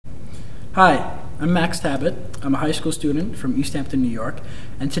Hi, I'm Max Tabet. I'm a high school student from East Hampton, New York,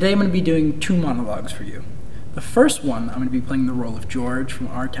 and today I'm going to be doing two monologues for you. The first one, I'm going to be playing the role of George from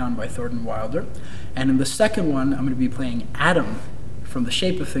Our Town by Thornton Wilder, and in the second one, I'm going to be playing Adam from The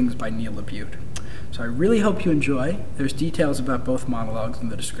Shape of Things by Neil LaBute. So I really hope you enjoy. There's details about both monologues in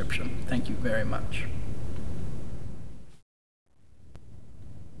the description. Thank you very much.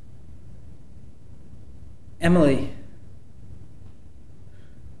 Emily,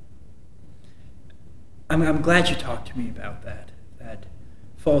 I'm glad you talked to me about that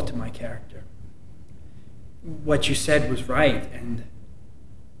fault in my character. What you said was right, and,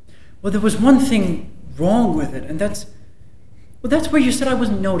 well, there was one thing wrong with it, and that's where you said I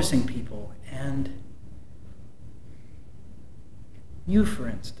wasn't noticing people, and you, for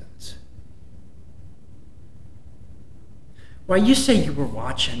instance. Why, you say you were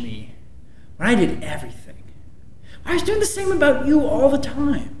watching me when I did everything. I was doing the same about you all the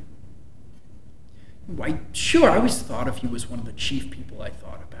time. Why, sure, I always thought of you as one of the chief people I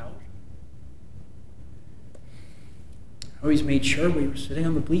thought about. I always made sure we were sitting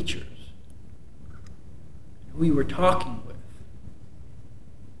on the bleachers, who we were talking with.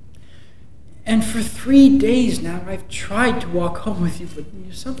 And for 3 days now, I've tried to walk home with you, but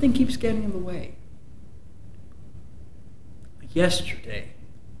something keeps getting in the way. Yesterday,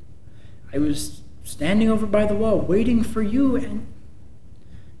 I was standing over by the wall, waiting for you, and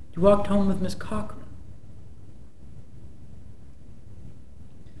you walked home with Miss Cochran.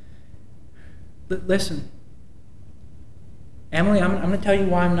 Listen, Emily, I'm going to tell you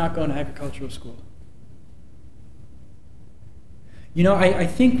why I'm not going to agricultural school. You know, I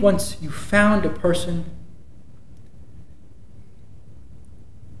think once you found a person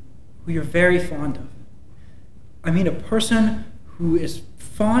who you're very fond of, I mean a person who is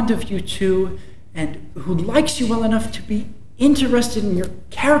fond of you too, and who likes you well enough to be interested in your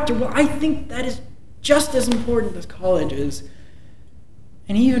character, well, I think that is just as important as college is,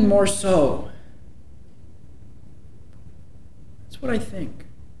 and even more so. That's what I think.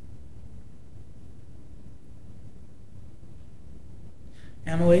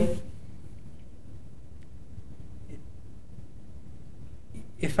 Emily,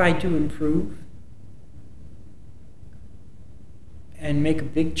 if I do improve and make a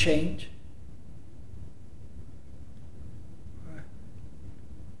big change,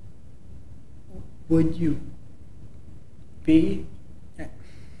 would you be?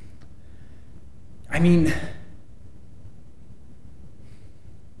 I mean,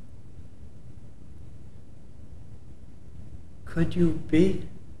 could you be?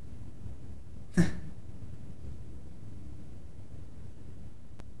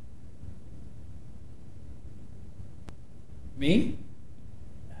 Me?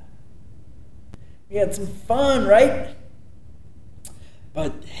 We had some fun, right?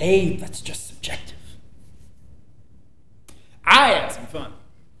 But hey, that's just subjective. I had some fun.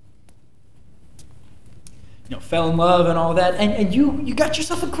 You know, fell in love and all that, and you got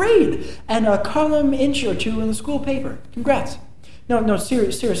yourself a grade and a column inch or two in the school paper. Congrats. No,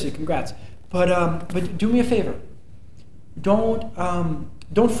 seriously, congrats. But do me a favor. Don't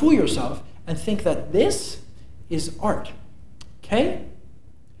fool yourself and think that this is art. Okay?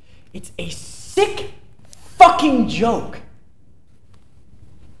 It's a sick fucking joke.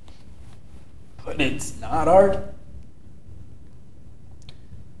 But it's not art.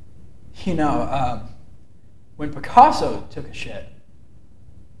 You know, when Picasso took a shit,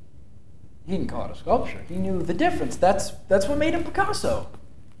 he didn't call it a sculpture. He knew the difference. That's what made him Picasso.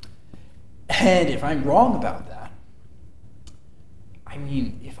 And if I'm wrong about that, I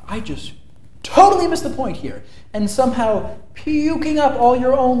mean, if I just totally miss the point here and somehow puking up all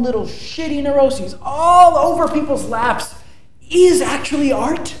your own little shitty neuroses all over people's laps is actually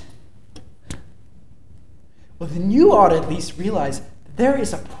art, well, then you ought to at least realize that there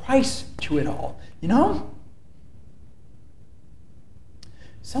is a price to it all, you know?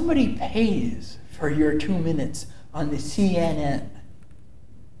 Somebody pays for your 2 minutes on the CNN.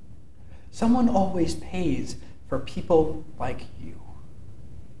 Someone always pays for people like you.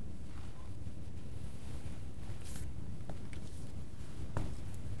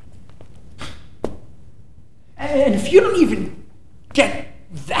 And if you don't even get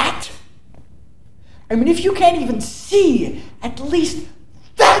that, I mean, if you can't even see at least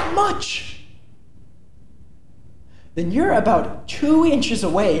that much, then you're about 2 inches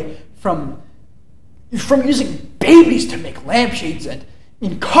away from using babies to make lampshades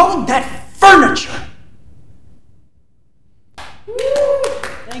and calling that furniture. Woo!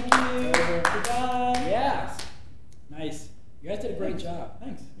 Thank you. Good job. Yes. Nice. You guys did a great job.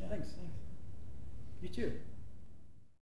 Thanks. Yeah, thanks. You too.